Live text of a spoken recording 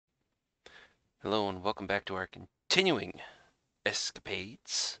Hello and welcome back to our continuing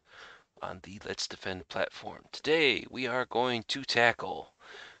escapades on the Let's Defend platform. Today we are going to tackle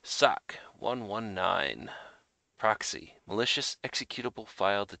SOC119 Proxy, Malicious Executable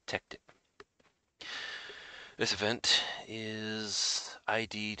File Detected. This event is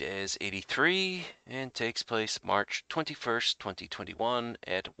ID'd as 83 and takes place March 21st, 2021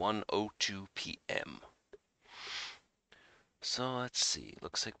 at 1:02 p.m. So let's see.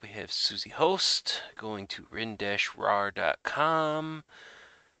 Looks like we have Susie host going to rin-rar.com,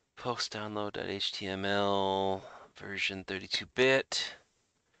 post download.html, version 32-bit.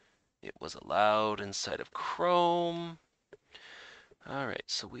 It was allowed inside of Chrome. All right,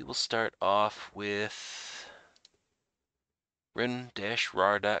 so we will start off with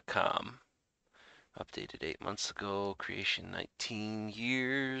rin-rar.com. Updated 8 months ago, creation 19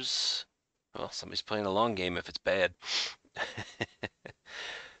 years. Well, somebody's playing a long game if it's bad.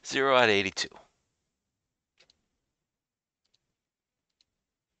 0 out of 82.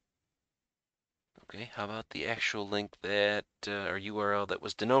 Okay, how about the actual link that, or URL that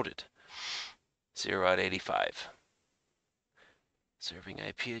was denoted? 0 out of 85. Serving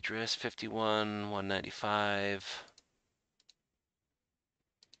IP address 51.195.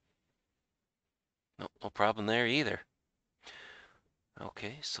 No problem there either.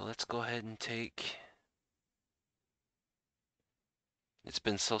 Okay, so let's go ahead and take... It's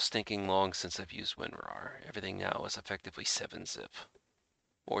been so stinking long since I've used WinRAR. Everything now is effectively 7-zip.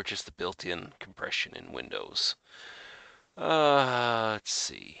 Or just the built-in compression in Windows. Let's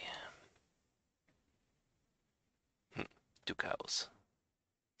see. 2 cows.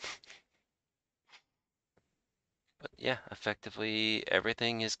 But yeah, effectively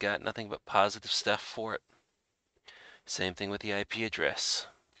everything has got nothing but positive stuff for it. Same thing with the IP address.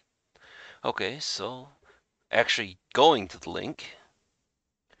 Okay, so actually going to the link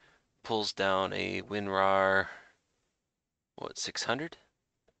pulls down a WinRAR, 600?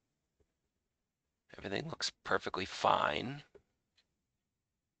 Everything looks perfectly fine.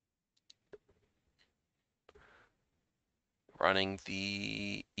 Running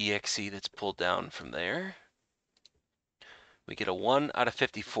the exe that's pulled down from there. We get a 1 out of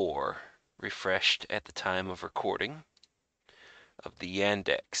 54 refreshed at the time of recording of the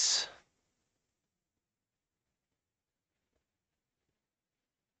Yandex.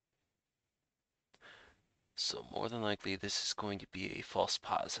 So more than likely this is going to be a false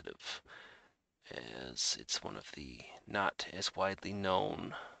positive, as it's one of the not as widely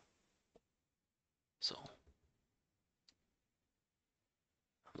known. So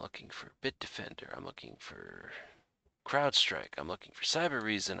I'm looking for Bitdefender, I'm looking for CrowdStrike, I'm looking for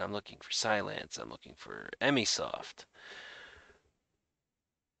Cybereason, I'm looking for Cylance, I'm looking for Emisoft,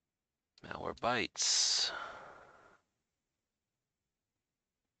 Malwarebytes,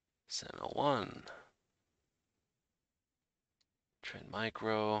 Sentinel-1, Trend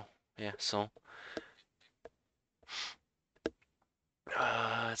Micro. Yeah, so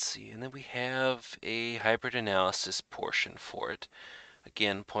let's see, and then we have a hybrid analysis portion for it.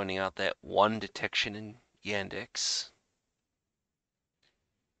 Again, pointing out that one detection in Yandex.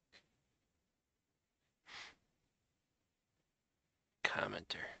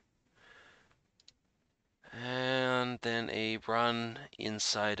 Commenter. And then a run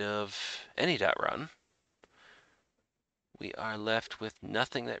inside of any.run. We are left with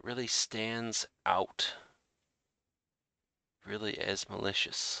nothing that really stands out really as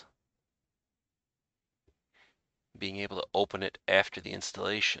malicious. Being able to open it after the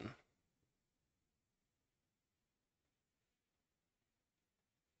installation.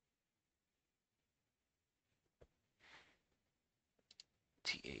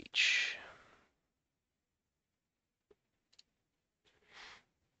 TH.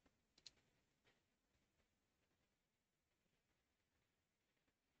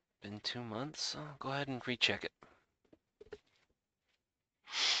 Been 2 months? I'll go ahead and recheck it.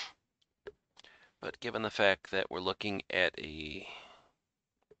 But given the fact that we're looking at a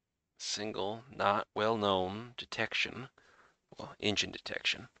single, not well-known detection, well, engine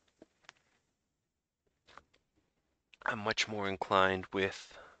detection, I'm much more inclined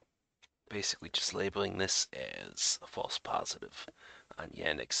with basically just labeling this as a false positive on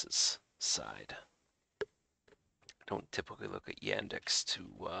Yandex's side. I don't typically look at Yandex to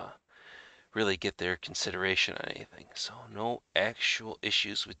really get their consideration on anything. So no actual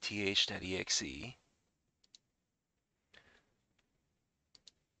issues with th.exe. We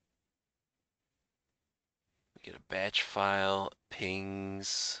get a batch file,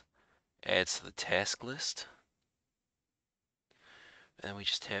 pings, adds to the task list. And we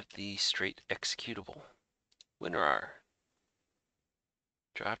just have the straight executable. WinRAR.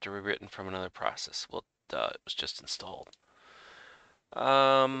 Dropped or rewritten from another process. Well, duh, it was just installed.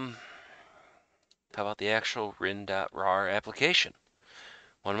 How about the actual rin.rar application?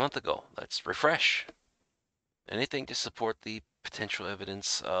 1 month ago. Let's refresh. Anything to support the potential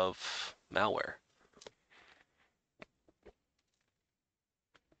evidence of malware.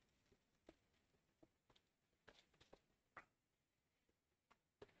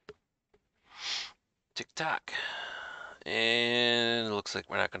 Tick-tock. And it looks like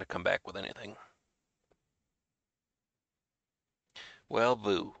we're not going to come back with anything. Well,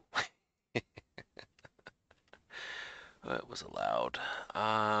 boo. That was allowed.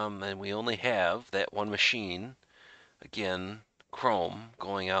 And we only have that one machine. Again, Chrome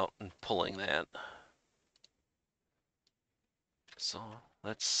going out and pulling that. So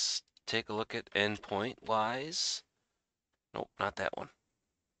let's take a look at endpoint wise. Nope, not that one.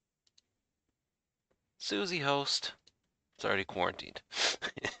 Susie host. It's already quarantined.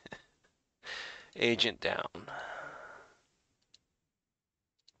 Agent down.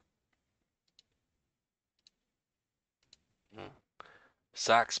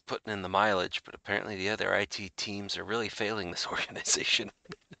 SOC's putting in the mileage, but apparently the other IT teams are really failing this organization.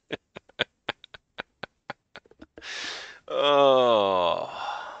 Oh.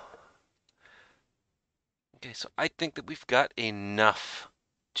 Okay, so I think that we've got enough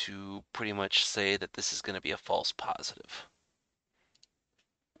to pretty much say that this is going to be a false positive.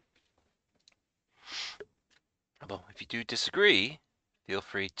 Although, if you do disagree, feel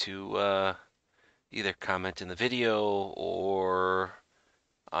free to either comment in the video or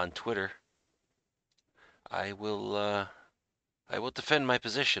on Twitter. I will defend my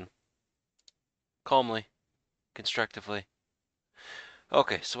position calmly, constructively.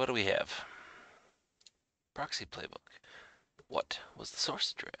 Okay, so what do we have? Proxy playbook. What was the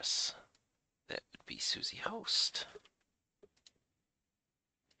source address? That would be Susie host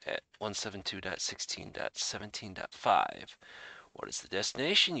at 172.16.17.5. What is the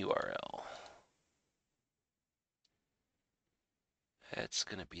destination URL? That's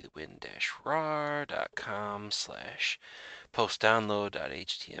going to be the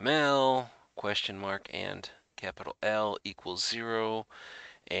win-rar.com/postdownload.html question mark and capital L equals 0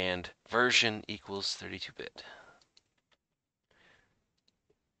 and version equals 32-bit.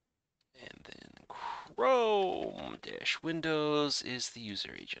 And then Chrome-Windows is the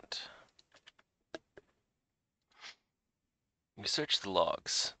user agent. We search the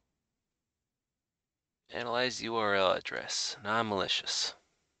logs. Analyze URL address, non-malicious.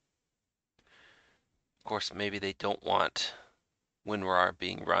 Of course, maybe they don't want WinRAR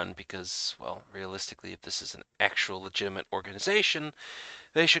being run because, well, realistically, if this is an actual legitimate organization,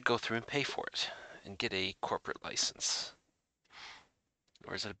 they should go through and pay for it and get a corporate license.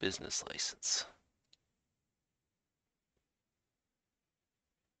 Or is it a business license?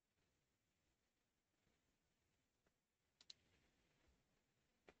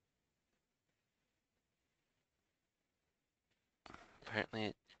 Apparently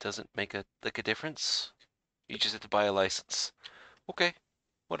it doesn't make a difference. You just have to buy a license. Okay,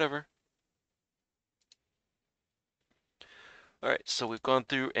 whatever. All right, so we've gone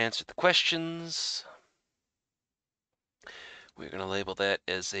through, answered the questions. We're going to label that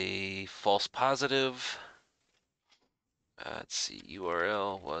as a false positive. Let's see,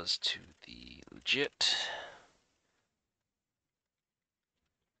 URL was to the legit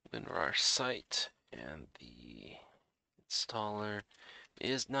WinRAR site, and the installer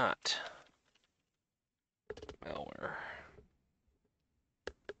is not malware.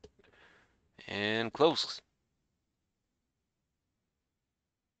 And close.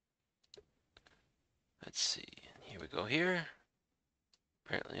 Let's see, here we go here.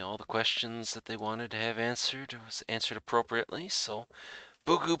 Apparently all the questions that they wanted to have answered was answered appropriately, so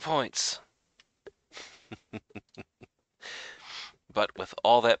buku points. But with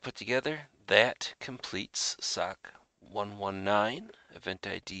all that put together, that completes SOC 119, event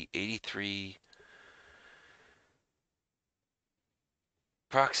ID 83,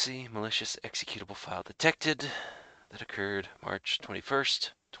 proxy malicious executable file detected that occurred March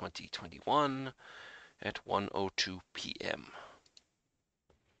 21st, 2021 at 1:02 p.m.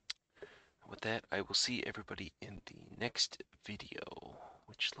 With that, I will see everybody in the next video,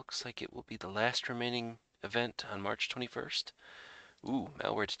 which looks like it will be the last remaining event on March 21st. Ooh,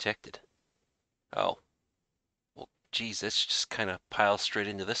 malware detected. Oh, well, geez, that's just kind of piles straight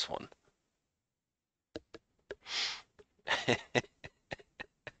into this one.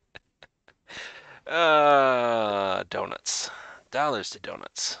 Donuts. Dollars to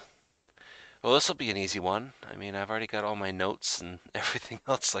donuts. Well, this will be an easy one. I mean, I've already got all my notes and everything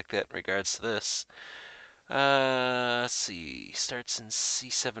else like that in regards to this. Let's see. Starts in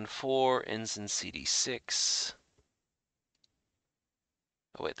C74, ends in CD6.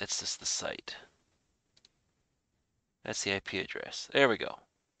 Oh wait, that's just the site. That's the IP address. There we go.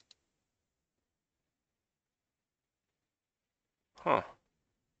 Huh.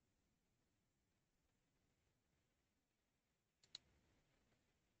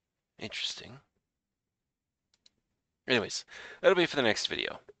 Interesting. Anyways, that'll be for the next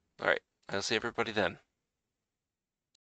video. Alright, I'll see everybody then.